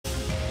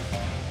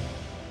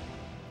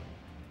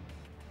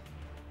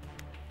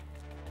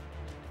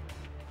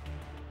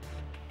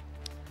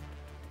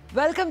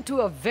Welcome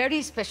to a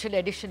very special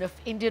edition of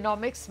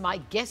Indianomics. My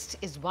guest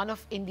is one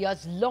of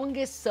India's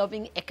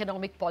longest-serving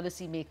economic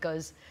policy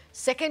makers,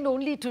 second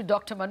only to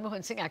Dr.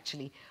 Manmohan Singh,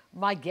 actually.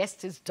 My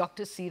guest is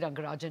Dr. C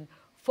Rangarajan,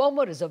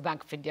 former Reserve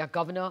Bank of India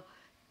Governor,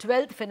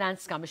 12th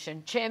Finance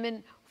Commission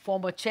Chairman,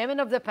 former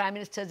Chairman of the Prime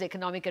Minister's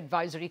Economic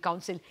Advisory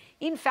Council.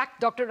 In fact,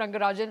 Dr.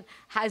 Rangarajan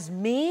has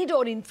made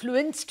or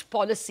influenced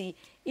policy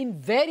in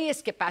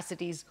various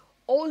capacities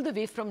all the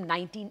way from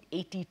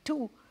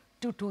 1982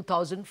 to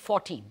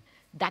 2014.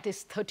 That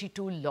is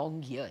 32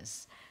 long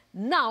years.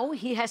 Now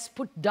he has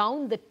put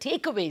down the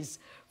takeaways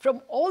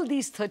from all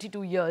these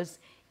 32 years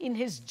in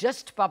his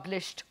just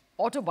published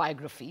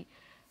autobiography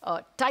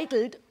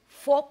titled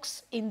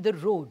Forks in the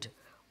Road,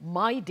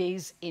 My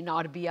Days in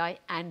RBI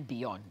and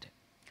Beyond.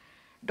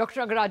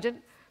 Dr. Rangarajan,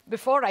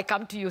 before I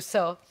come to you,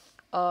 sir,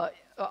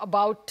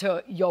 about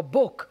your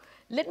book,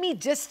 let me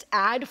just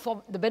add,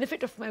 for the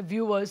benefit of my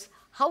viewers,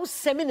 how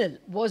seminal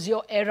was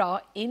your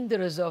era in the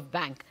Reserve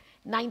Bank.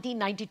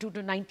 1992 to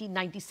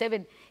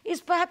 1997 is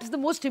perhaps the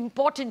most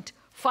important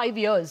 5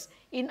 years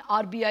in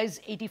RBI's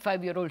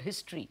 85-year-old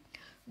history.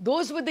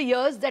 Those were the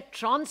years that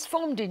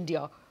transformed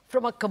India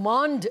from a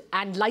command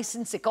and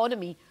license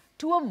economy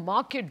to a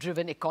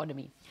market-driven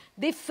economy.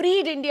 They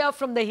freed India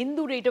from the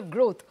Hindu rate of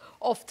growth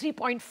of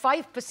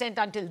 3.5%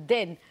 until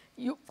then,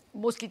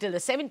 mostly till the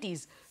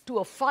 70s, to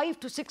a 5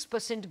 to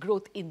 6%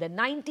 growth in the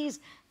 90s,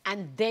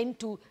 and then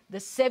to the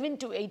 7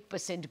 to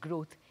 8%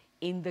 growth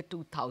in the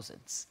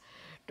 2000s.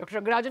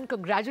 Dr. Rangarajan,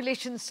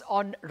 congratulations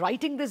on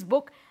writing this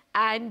book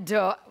and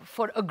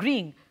for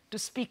agreeing to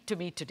speak to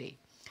me today.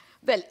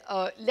 Well,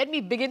 let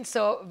me begin,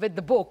 sir, with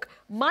the book.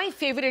 My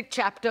favorite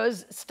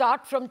chapters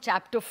start from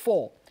chapter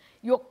 4.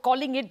 You're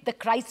calling it the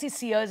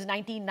crisis years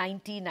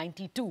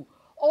 1990-92,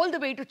 all the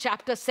way to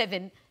chapter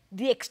 7,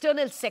 the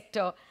external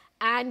sector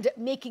and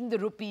making the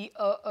rupee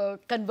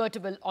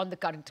convertible on the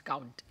current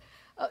account.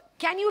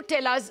 Can you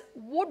tell us,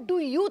 what do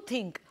you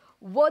think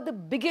were the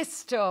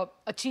biggest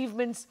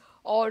achievements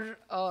or,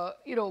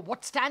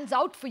 what stands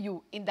out for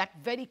you in that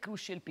very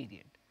crucial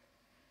period?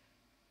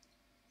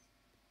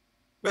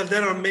 Well,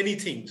 there are many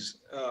things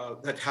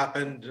that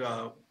happened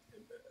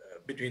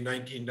between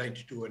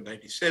 1992 and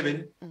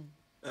 97.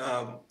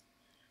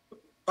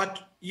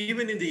 But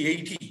even in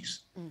the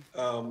 80s,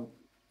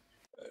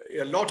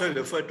 a lot of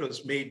effort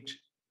was made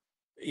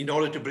in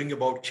order to bring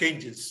about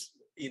changes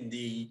in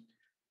the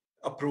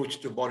approach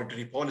to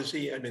monetary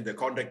policy and in the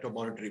conduct of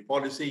monetary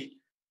policy,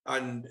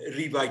 and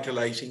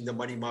revitalizing the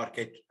money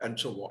market and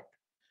so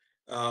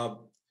on.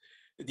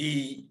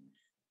 The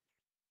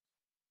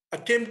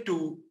attempt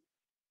to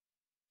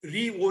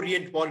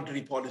reorient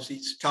monetary policy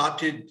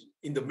started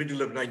in the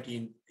middle of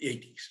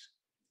 1980s,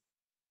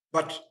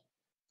 but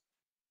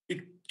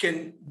it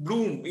can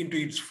bloom into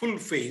its full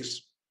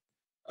phase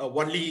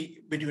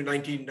only between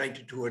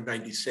 1992 and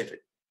 97.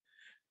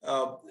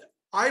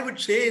 I would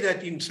say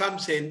that in some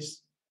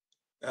sense,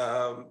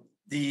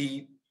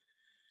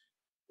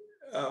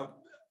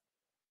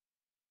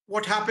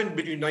 what happened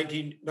between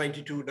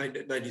 1992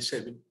 and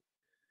 97,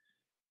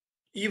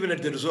 even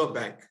at the Reserve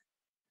Bank,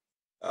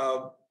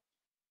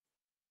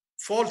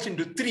 falls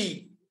into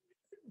three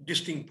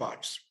distinct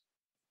parts.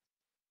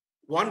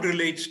 One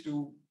relates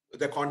to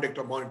the conduct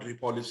of monetary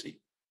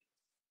policy,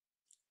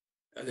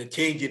 the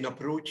change in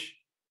approach,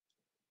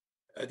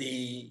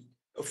 the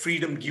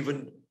freedom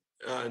given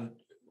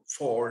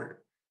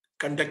for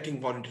conducting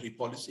monetary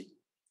policy.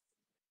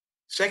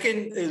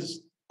 Second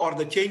are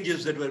the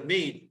changes that were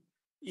made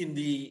in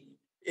the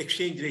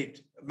exchange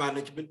rate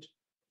management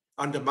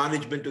and the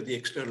management of the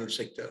external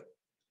sector.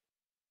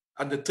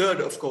 And the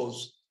third, of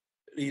course,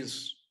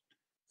 is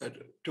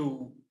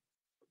to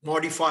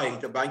modify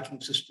the banking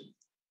system,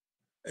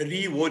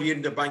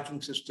 reorient the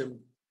banking system,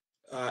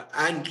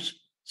 and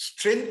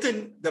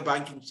strengthen the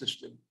banking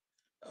system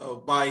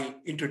by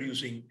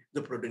introducing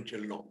the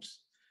prudential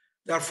norms.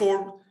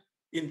 Therefore,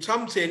 in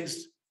some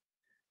sense,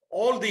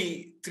 all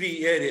the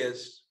three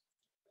areas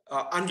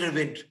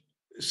underwent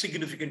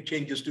significant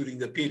changes during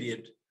the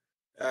period,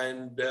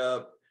 and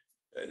the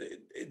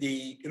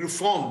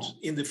reforms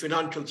in the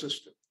financial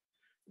system,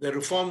 the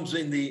reforms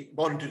in the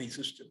monetary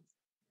system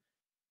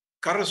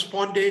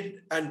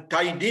corresponded and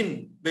tied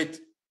in with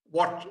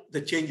what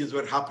the changes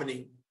were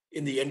happening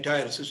in the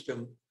entire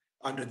system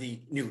under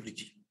the new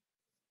regime.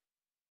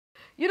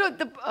 You know,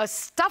 the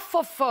stuff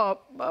of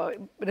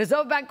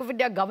Reserve Bank of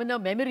India Governor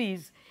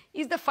memories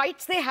is the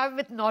fights they have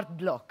with North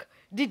Bloc.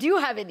 Did you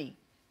have any?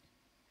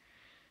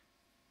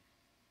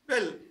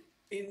 Well,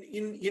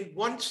 in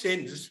one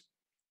sense,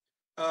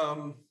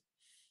 there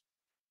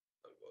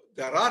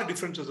are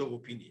differences of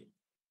opinion.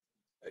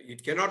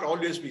 It cannot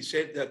always be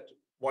said that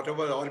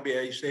whatever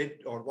RBI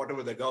said or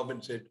whatever the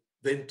government said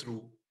went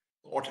through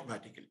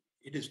automatically.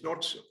 It is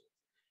not so.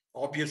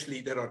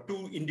 Obviously, there are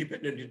two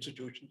independent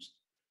institutions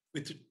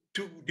with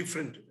two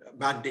different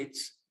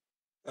mandates,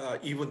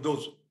 even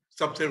those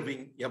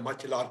subserving a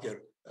much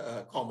larger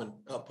common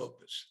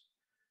purpose.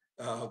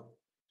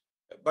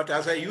 But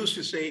as I used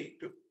to say,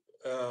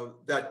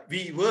 that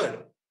we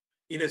were,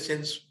 in a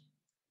sense,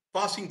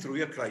 passing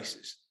through a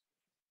crisis.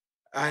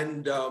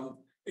 And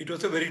it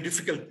was a very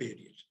difficult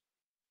period.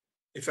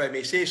 If I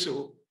may say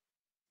so,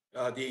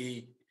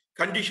 the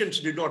conditions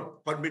did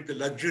not permit the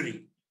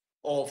luxury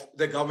of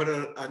the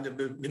governor and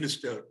the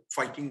minister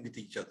fighting with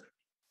each other.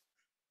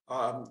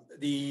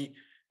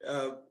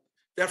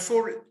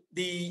 Therefore,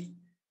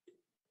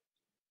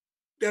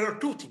 there are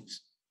two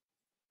things.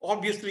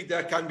 Obviously,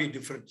 there can be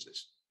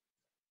differences.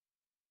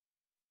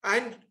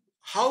 And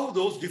how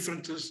those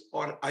differences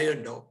are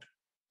ironed out,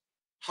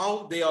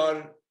 how they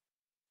are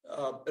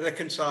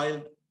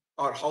reconciled,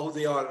 or how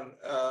they are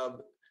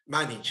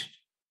managed.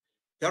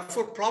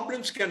 Therefore,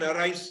 problems can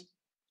arise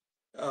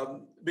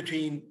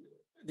between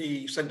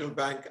the central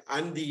bank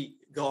and the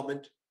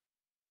government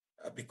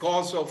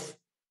because of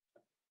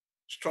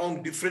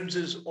strong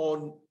differences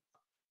on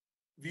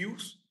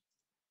views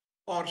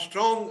or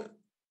strong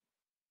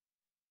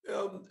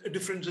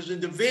differences in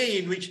the way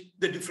in which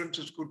the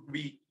differences could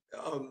be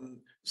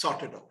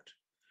sorted out.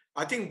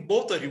 I think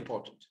both are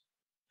important.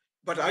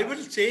 But I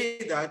will say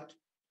that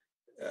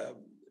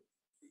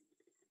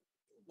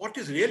what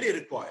is really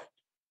required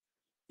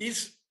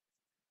is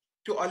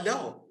to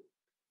allow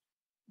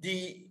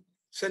the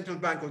central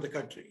bank of the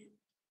country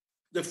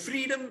the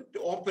freedom to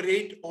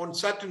operate on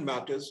certain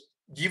matters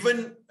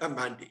given a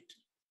mandate.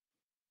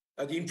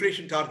 The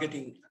inflation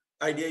targeting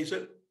idea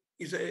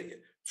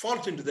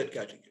falls into that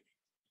category.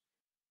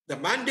 The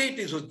mandate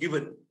was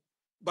given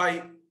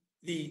by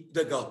the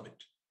government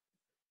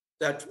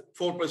that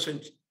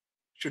 4%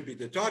 should be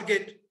the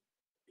target,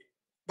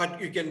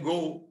 but you can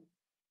go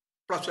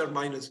plus or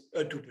minus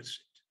 2%.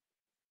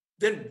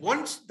 Then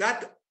once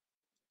that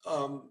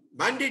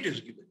mandate is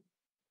given,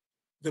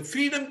 the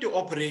freedom to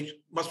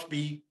operate must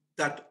be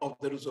that of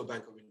the Reserve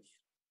Bank of India.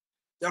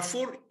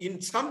 Therefore,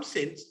 in some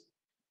sense,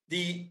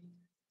 the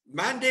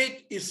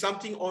mandate is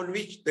something on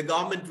which the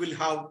government will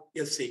have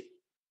a say.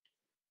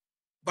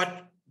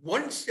 But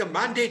once a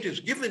mandate is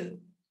given,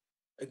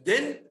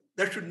 then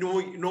there should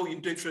no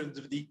interference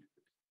with the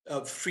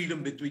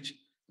freedom with which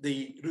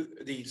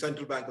the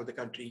central bank of the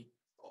country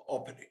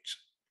operates.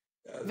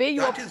 The way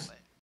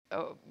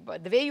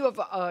you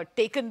have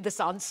taken this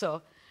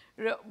answer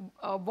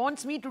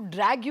wants me to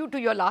drag you to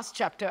your last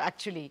chapter,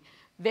 actually,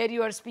 where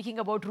you are speaking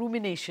about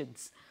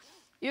ruminations.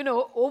 You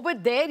know, over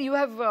there you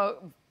have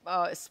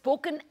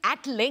spoken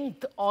at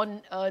length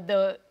on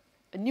the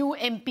new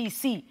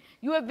MPC.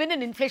 You have been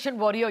an inflation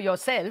warrior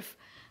yourself,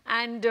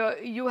 and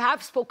you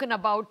have spoken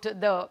about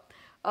the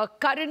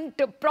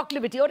current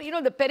proclivity, or, you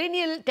know, the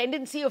perennial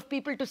tendency of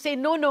people to say,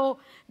 no,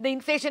 the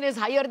inflation is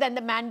higher than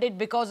the mandate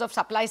because of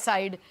supply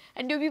side.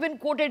 And you've even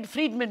quoted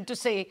Friedman to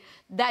say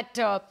that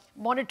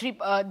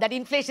that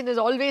inflation is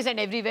always and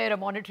everywhere a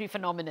monetary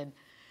phenomenon.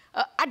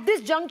 At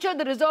this juncture,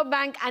 the Reserve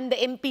Bank and the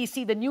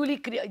MPC,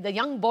 the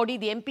young body,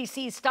 the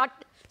MPC, start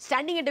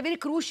standing at a very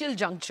crucial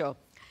juncture,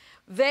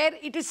 where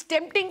it is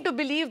tempting to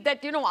believe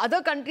that, you know,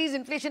 other countries'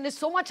 inflation is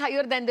so much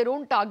higher than their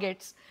own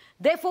targets.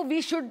 Therefore,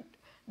 we should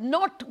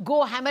not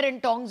go hammer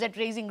and tongs at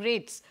raising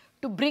rates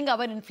to bring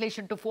our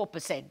inflation to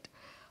 4%.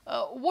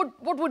 What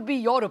would be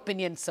your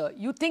opinion, sir?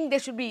 You think they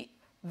should be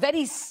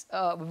very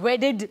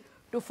wedded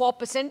to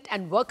 4%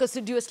 and work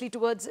assiduously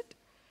towards it?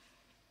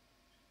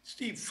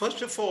 Steve,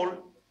 first of all,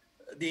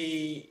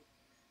 the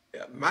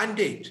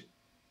mandate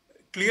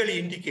clearly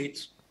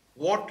indicates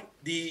what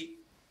the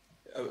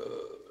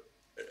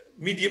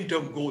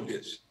medium-term goal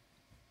is.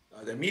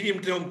 The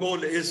medium-term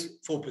goal is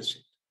 4%.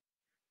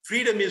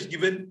 Freedom is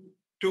given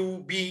to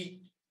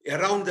be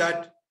around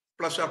that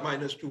plus or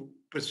minus 2%.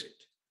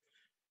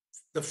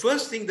 The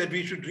first thing that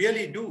we should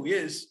really do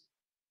is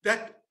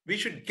that we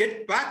should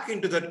get back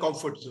into that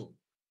comfort zone.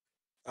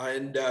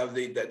 And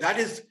that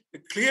is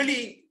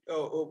clearly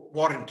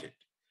warranted.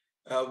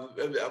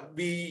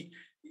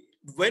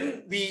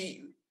 When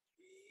we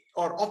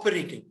are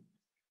operating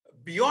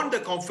beyond the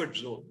comfort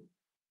zone,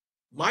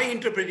 my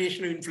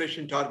interpretation of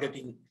inflation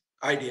targeting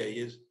idea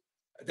is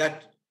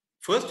that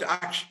first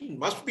action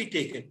must be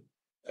taken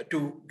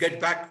to get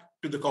back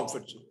to the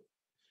comfort zone.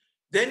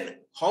 Then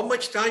how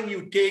much time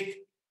you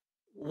take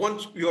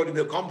once you are in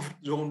the comfort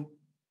zone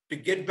to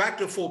get back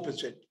to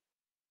 4%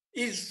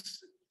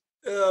 is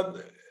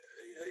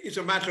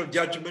a matter of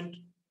judgment.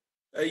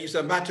 It's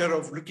a matter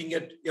of looking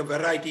at a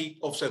variety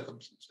of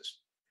circumstances.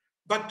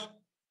 But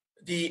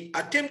the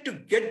attempt to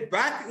get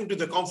back into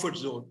the comfort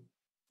zone,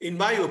 in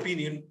my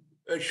opinion,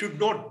 should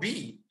not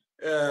be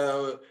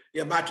a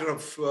matter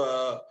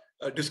of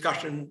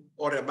discussion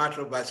or a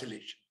matter of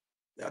vacillation.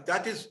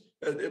 That is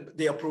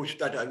the approach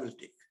that I will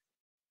take.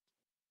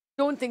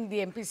 I don't think the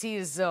MPC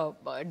is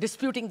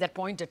disputing that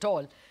point at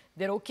all.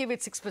 They're okay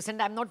with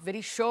 6%. I'm not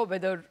very sure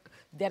whether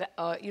they're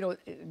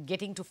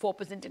getting to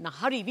 4% in a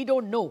hurry. We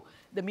don't know.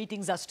 The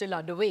meetings are still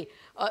underway.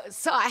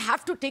 So I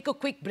have to take a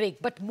quick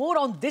break, but more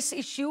on this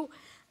issue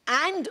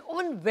and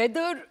on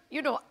whether,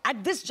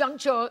 at this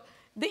juncture,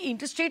 the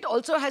interest rate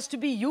also has to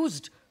be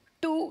used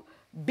to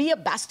be a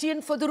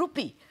bastion for the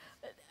rupee.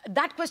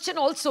 That question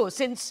also,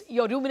 since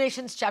your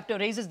Ruminations chapter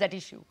raises that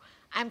issue.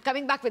 I'm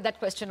coming back with that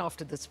question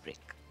after this break.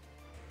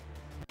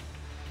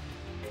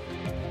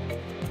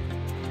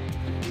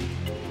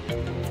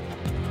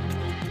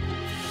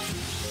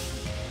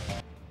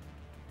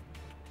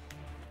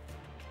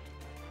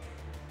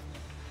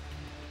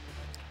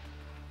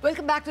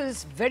 Welcome back to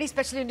this very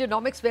special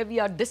Indianomics, where we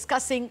are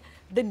discussing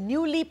the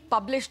newly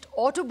published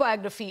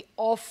autobiography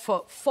of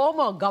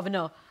former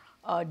former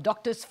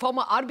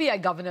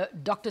RBI Governor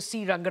Dr.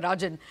 C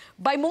Rangarajan.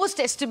 By most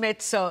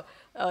estimates,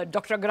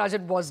 Dr.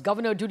 Rangarajan was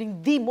governor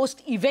during the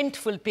most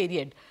eventful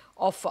period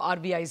of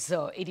RBI's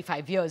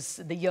 85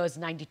 years, the years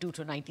 92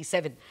 to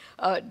 97.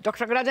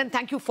 Dr. Rangarajan,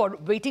 thank you for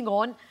waiting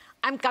on.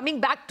 I'm coming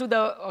back to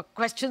the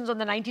questions on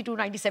the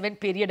 92-97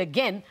 period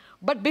again.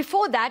 But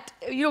before that,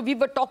 we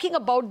were talking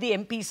about the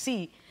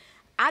MPC.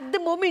 At the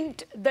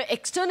moment, the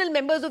external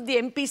members of the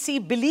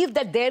MPC believe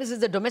that theirs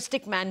is a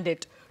domestic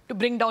mandate to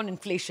bring down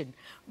inflation.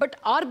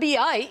 But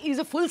RBI is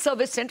a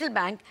full-service central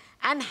bank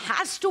and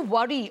has to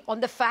worry on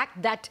the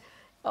fact that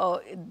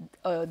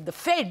the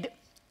Fed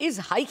is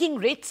hiking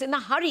rates in a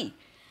hurry.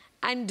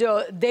 And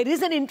there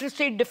is an interest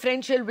rate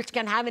differential which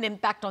can have an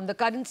impact on the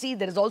currency.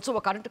 There is also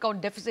a current account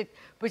deficit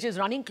which is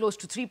running close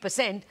to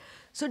 3%.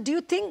 So do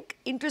you think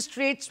interest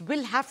rates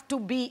will have to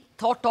be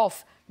thought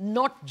of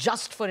not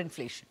just for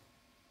inflation?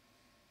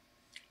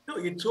 No,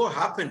 it so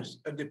happens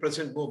at the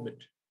present moment,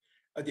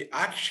 the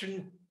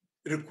action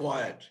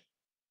required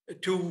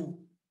to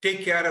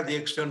take care of the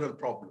external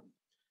problem,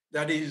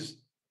 that is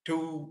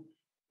to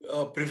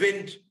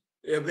prevent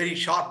a very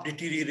sharp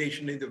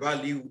deterioration in the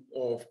value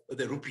of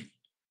the rupee,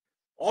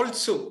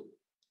 also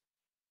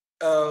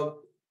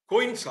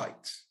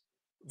coincides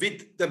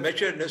with the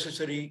measure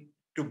necessary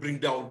to bring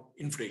down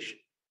inflation.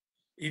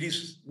 It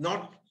is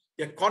not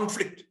a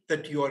conflict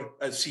that you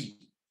are seeing.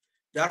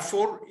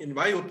 Therefore, in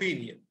my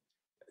opinion,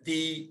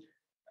 the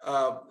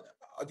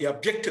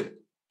objective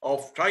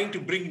of trying to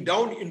bring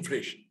down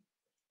inflation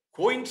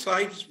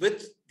coincides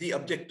with the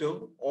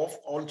objective of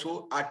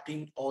also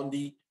acting on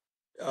the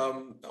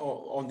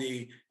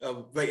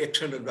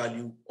external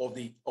value of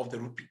the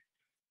rupee.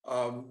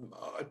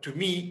 To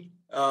me,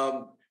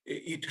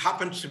 it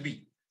happens to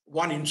be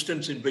one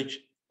instance in which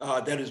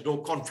there is no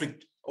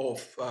conflict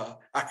of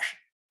action.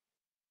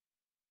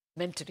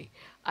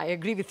 I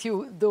agree with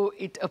you, though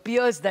it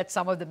appears that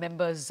some of the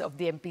members of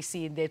the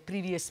MPC in their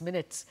previous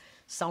minutes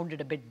sounded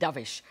a bit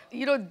dovish.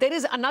 There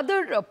is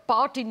another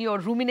part in your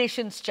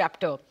ruminations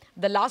chapter,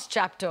 the last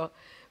chapter,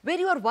 where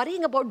you are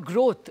worrying about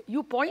growth.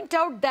 You point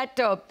out that,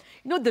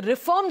 the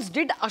reforms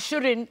did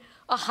usher in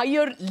a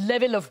higher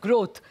level of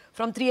growth.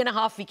 From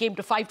 3.5%, we came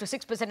to 5 to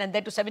 6% and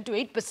then to 7 to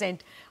 8%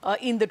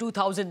 in the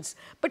 2000s.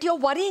 But you're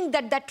worrying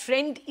that that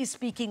trend is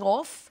speaking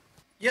off?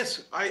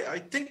 Yes, I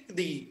think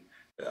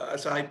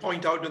as I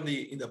point out in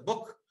the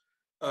book,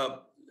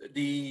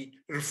 the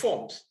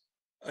reforms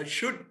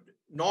should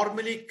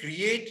normally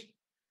create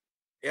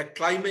a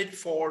climate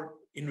for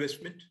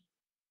investment,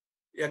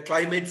 a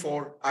climate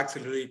for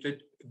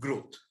accelerated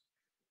growth.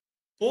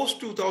 Post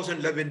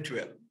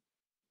 2011-12,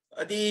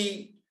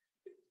 the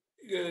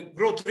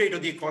growth rate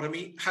of the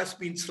economy has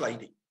been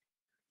sliding.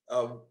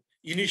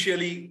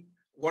 Initially,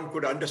 one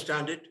could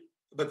understand it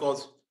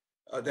because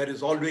there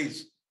is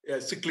always a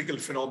cyclical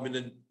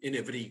phenomenon in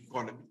every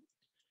economy.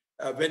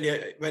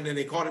 When an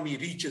economy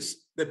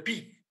reaches the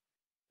peak,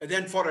 and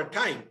then for a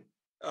time,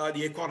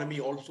 the economy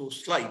also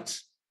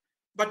slides.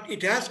 But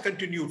it has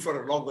continued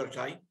for a longer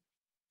time.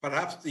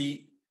 Perhaps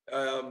the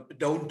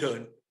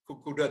downturn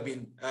could have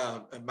been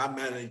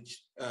managed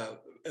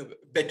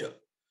better.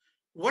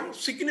 One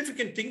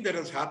significant thing that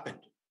has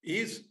happened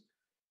is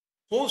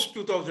post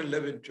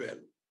 2011-12,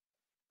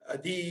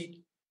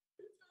 the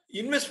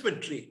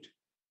investment rate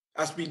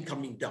has been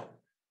coming down.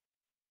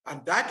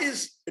 And that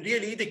is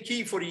really the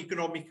key for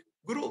economic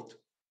growth.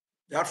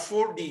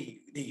 Therefore, the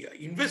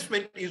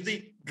investment is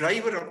the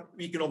driver of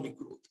economic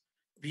growth.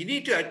 We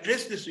need to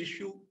address this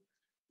issue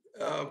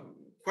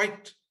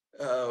quite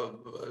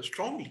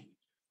strongly.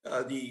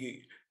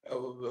 The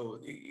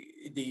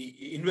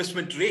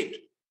investment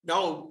rate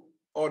now,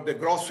 or the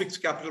gross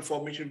fixed capital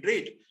formation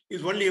rate,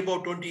 is only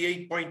about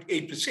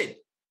 28.8%.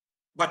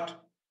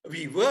 But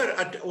we were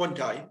at one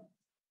time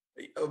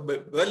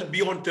well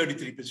beyond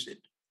 33%.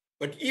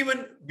 But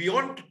even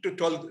beyond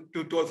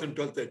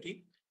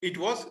 2012-13, it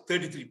was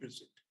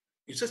 33%.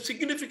 It's a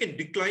significant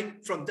decline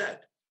from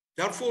that.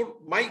 Therefore,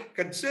 my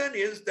concern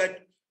is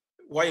that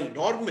while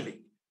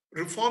normally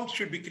reforms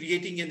should be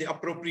creating an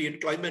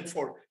appropriate climate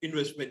for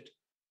investment,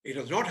 it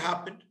has not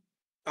happened.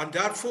 And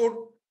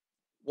therefore,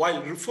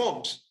 while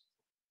reforms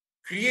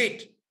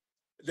create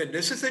the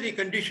necessary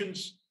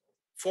conditions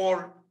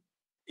for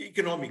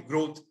economic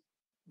growth,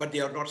 but they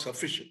are not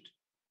sufficient.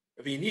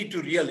 We need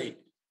to really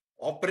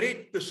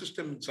operate the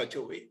system in such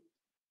a way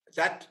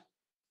that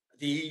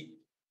the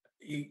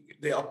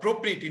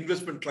appropriate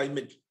investment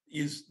climate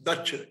is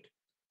nurtured.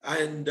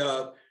 And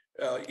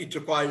it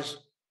requires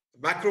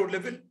macro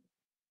level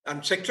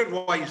and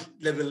sector-wise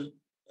level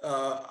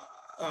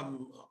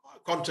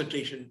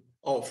concentration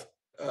of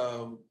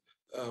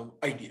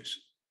ideas.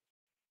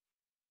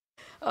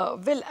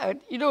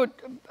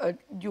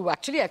 You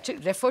actually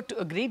referred to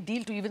a great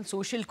deal to even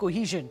social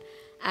cohesion,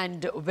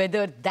 and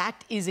whether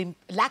that is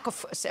lack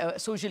of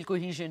social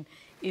cohesion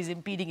is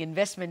impeding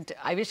investment.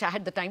 I wish I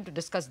had the time to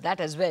discuss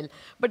that as well.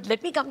 But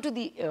let me come to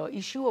the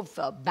issue of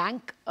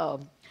bank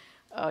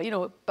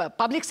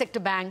public sector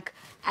bank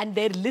and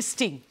their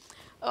listing.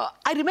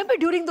 I remember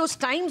during those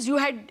times you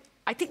had,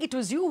 I think it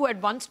was you who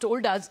had once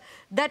told us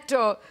that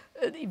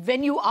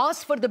when you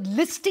asked for the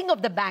listing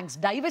of the banks,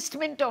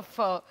 divestment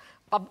of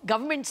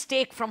government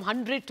stake from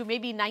 100 to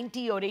maybe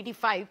 90 or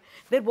 85,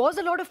 there was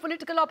a lot of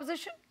political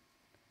opposition?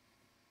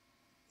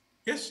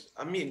 Yes,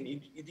 I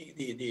mean,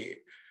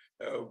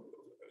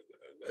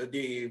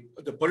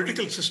 the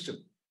political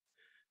system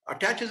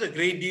attaches a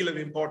great deal of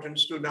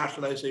importance to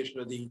nationalization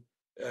of the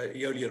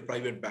earlier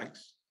private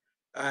banks,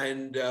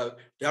 and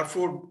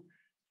therefore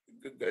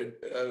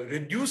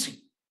reducing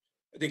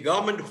the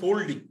government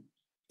holding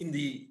in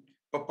the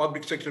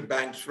public sector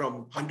banks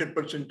from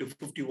 100% to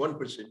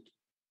 51%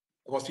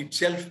 was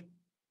itself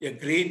a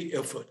great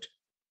effort.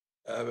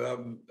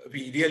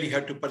 We really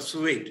had to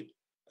persuade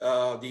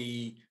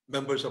the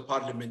members of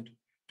parliament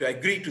to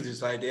agree to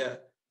this idea,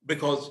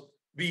 because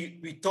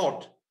we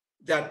thought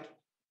that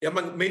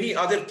among many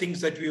other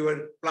things that we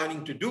were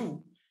planning to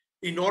do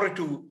in order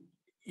to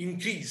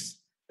increase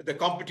the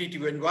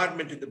competitive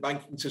environment in the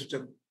banking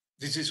system,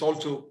 this is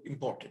also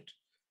important.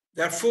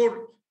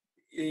 Therefore,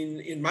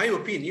 in my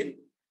opinion,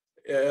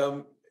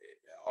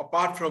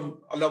 apart from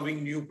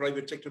allowing new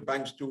private sector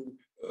banks to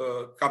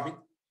come in,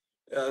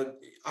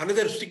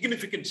 another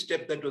significant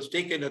step that was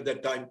taken at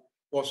that time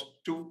was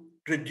to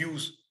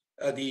reduce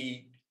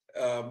the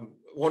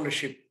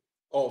ownership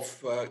of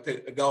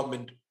the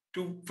government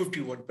to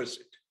 51%.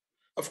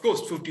 Of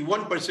course,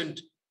 51%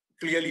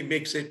 clearly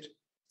makes it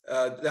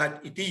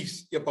that it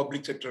is a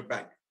public sector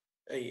bank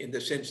in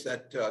the sense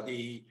that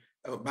the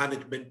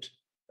management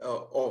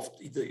of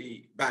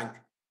the bank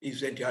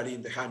is entirely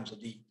in the hands of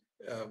the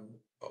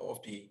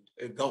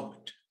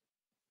government.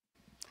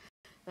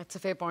 That's a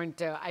fair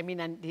point. I mean,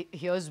 and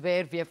here's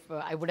where we have,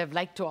 I would have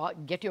liked to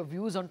get your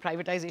views on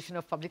privatization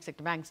of public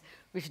sector banks,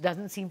 which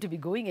doesn't seem to be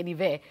going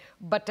anywhere.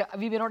 But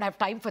we may not have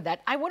time for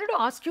that. I wanted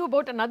to ask you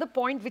about another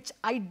point, which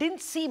I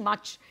didn't see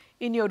much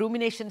in your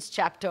ruminations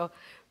chapter.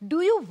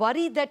 Do you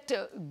worry that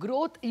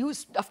growth, you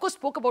of course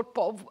spoke about,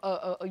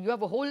 you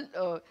have a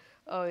whole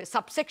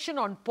subsection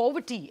on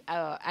poverty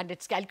and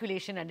its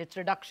calculation and its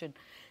reduction.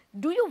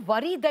 Do you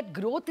worry that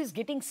growth is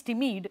getting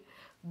stymied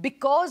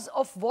because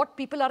of what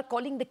people are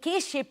calling the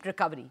K-shaped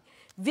recovery?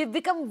 We've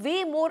become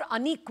way more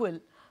unequal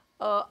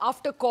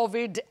after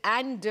COVID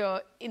and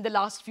in the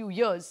last few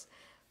years,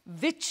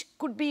 which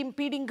could be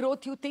impeding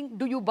growth, you think?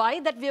 Do you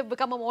buy that we have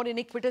become a more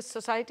iniquitous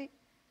society?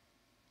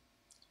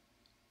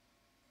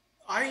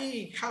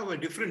 I have a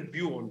different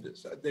view on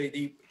this.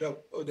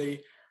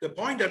 The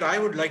point that I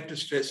would like to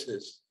stress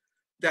is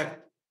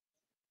that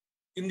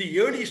in the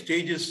early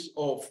stages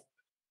of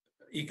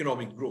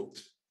economic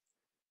growth,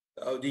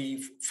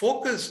 the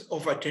focus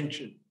of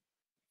attention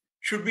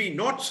should be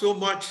not so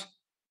much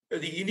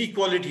the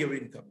inequality of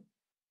income,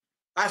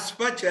 as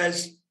much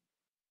as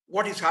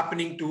what is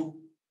happening to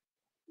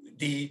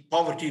the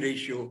poverty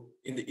ratio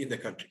in the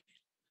country.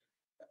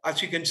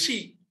 As you can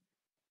see,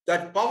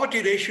 that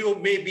poverty ratio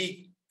may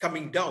be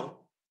coming down,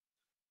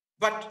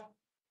 but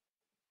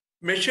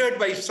measured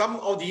by some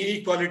of the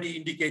inequality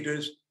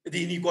indicators,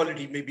 the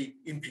inequality may be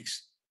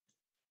increased.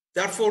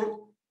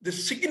 Therefore, the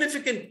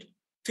significant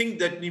thing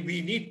that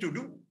we need to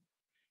do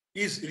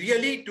is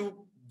really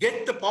to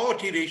get the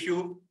poverty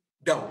ratio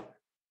down.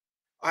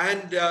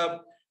 And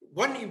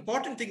one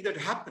important thing that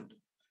happened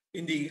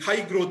in the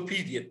high growth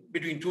period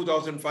between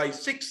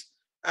 2005-06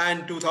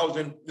 and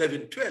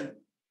 2011-12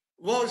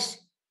 was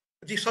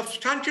the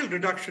substantial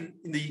reduction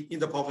in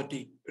the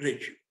poverty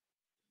ratio.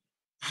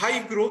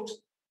 High growth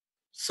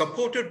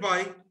supported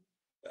by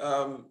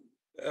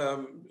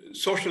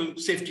social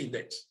safety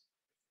nets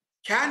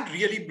can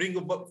really bring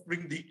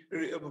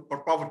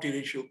the poverty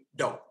ratio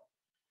down.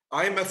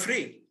 I am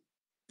afraid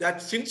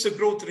that since the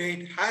growth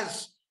rate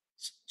has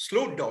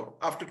slowed down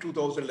after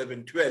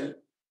 2011-12,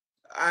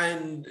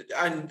 and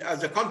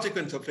as a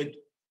consequence of it,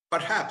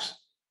 perhaps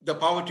the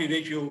poverty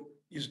ratio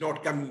is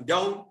not coming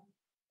down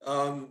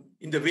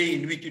in the way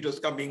in which it was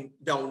coming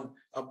down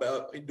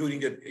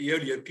during the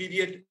earlier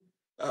period.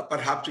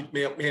 Perhaps it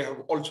may have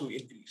also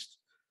increased.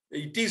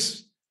 It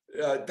is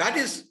that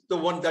is the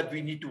one that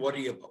we need to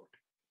worry about.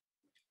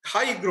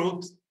 High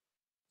growth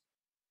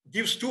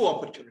gives two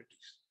opportunities.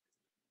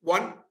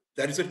 One,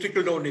 there is a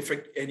trickle-down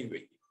effect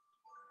anyway.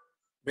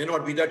 May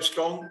not be that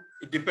strong.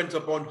 It depends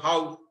upon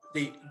how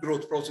the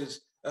growth process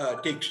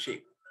takes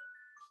shape.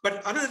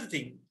 But another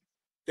thing,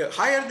 the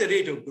higher the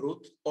rate of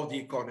growth of the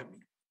economy,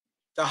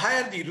 the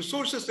higher the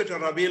resources that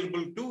are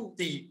available to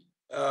the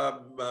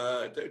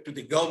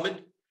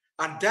government,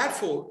 and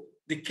therefore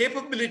the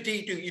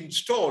capability to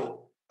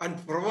install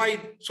and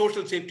provide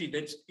social safety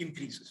nets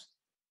increases.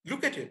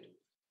 Look at it.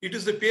 It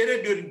is the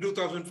period during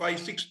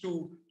 2005-06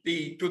 to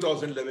the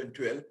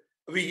 2011-12,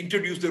 we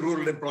introduced the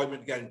Rural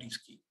Employment Guarantee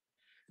Scheme.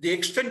 The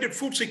extended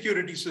food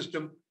security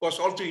system was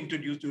also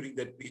introduced during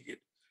that period.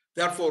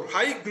 Therefore,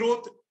 high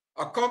growth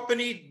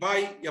accompanied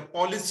by a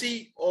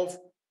policy of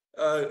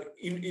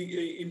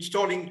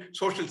installing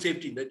social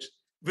safety nets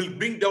will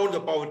bring down the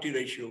poverty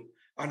ratio.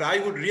 And I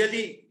would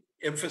really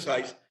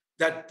emphasize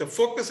that the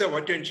focus of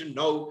attention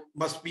now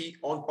must be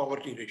on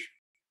poverty ratio.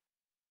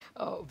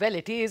 Well,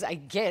 it is, I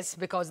guess,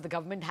 because the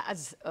government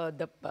has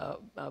the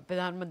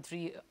Pradhan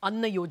Mantri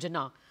Anna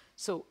Yojana.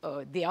 So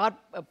they are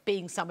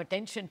paying some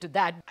attention to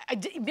that.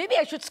 Maybe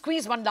I should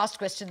squeeze one last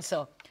question,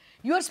 sir.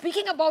 You are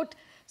speaking about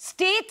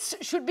states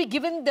should be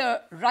given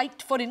the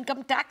right for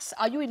income tax.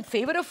 Are you in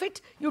favor of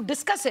it? You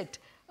discuss it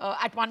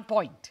at one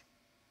point.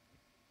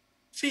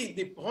 See,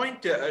 the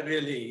point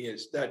really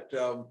is that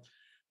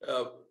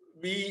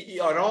we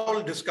are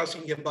all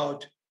discussing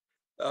about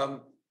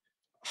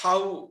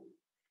how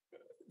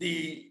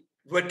the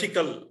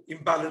vertical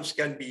imbalance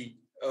can be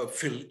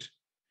filled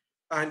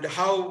and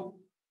how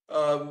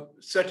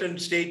certain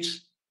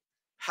states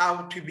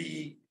have to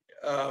be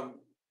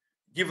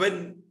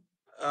given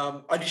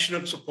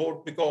additional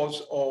support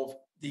because of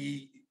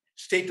the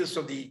status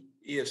of the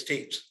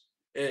states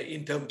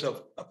in terms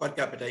of per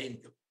capita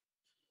income.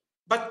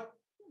 But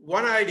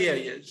one idea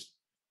is,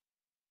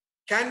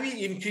 can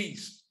we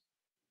increase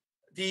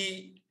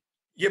the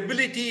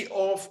ability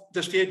of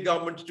the state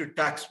governments to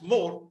tax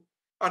more,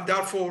 and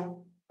therefore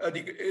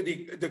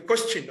the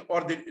question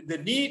or the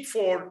need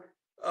for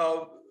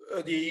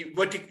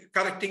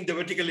correcting the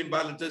vertical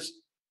imbalances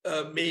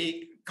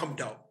may come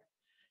down.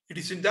 It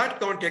is in that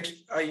context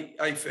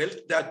I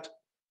felt that,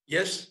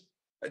 yes,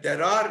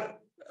 there are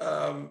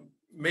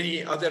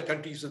many other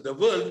countries of the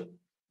world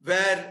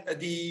where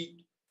the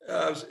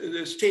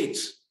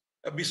states,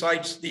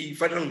 besides the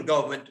federal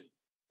government,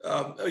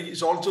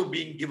 is also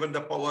being given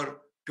the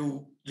power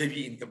to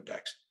levy income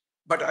tax.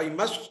 But I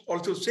must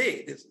also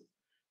say this,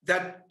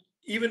 that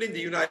even in the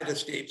United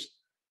States,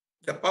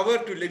 the power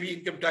to levy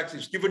income tax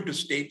is given to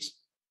states,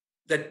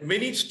 that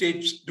many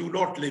states do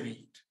not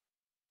levy it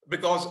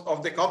because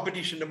of the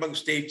competition among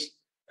states,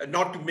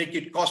 not to make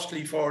it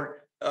costly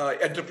for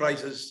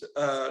enterprises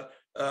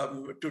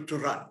to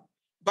run.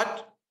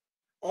 But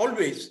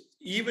always,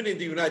 even in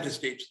the United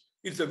States,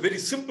 it's a very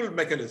simple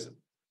mechanism.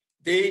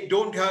 They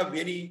don't have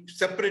any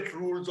separate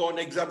rules on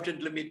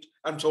exemption limit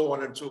and so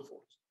on and so forth.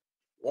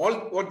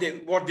 What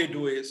they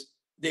do is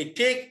they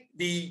take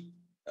the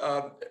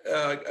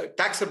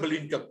taxable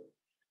income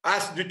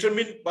as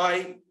determined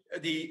by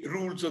the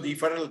rules of the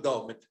federal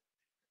government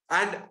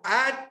and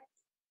add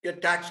a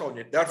tax on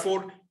it.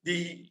 Therefore,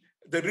 the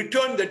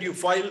return that you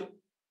file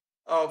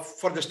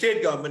for the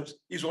state government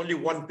is only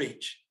one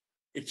page.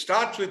 It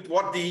starts with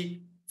what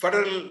the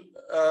federal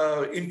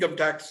income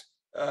tax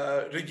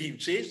regime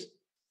says,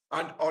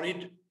 and on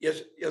it,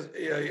 yes,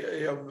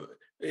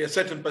 a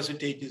certain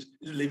percentage is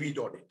levied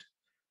on it.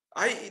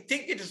 I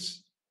think it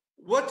is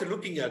worth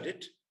looking at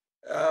it,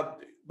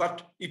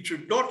 but it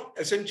should not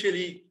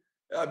essentially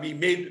be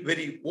made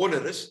very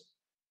onerous.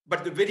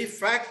 But the very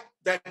fact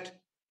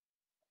that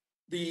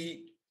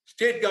the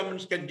state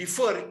governments can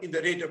differ in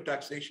the rate of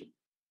taxation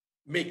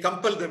may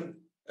compel them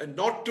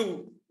not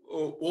to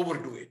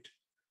overdo it.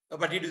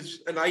 But it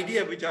is an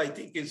idea which I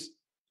think is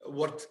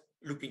worth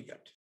looking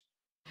at.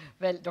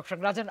 Well, Dr.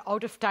 Rangarajan,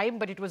 out of time,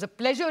 but it was a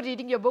pleasure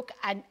reading your book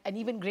and an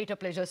even greater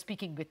pleasure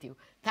speaking with you.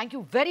 Thank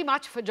you very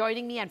much for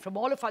joining me, and from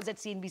all of us at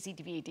CNBC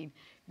TV18,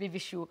 we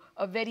wish you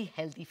a very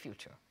healthy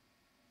future.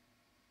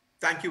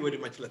 Thank you very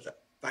much, Latha.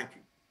 Thank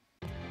you.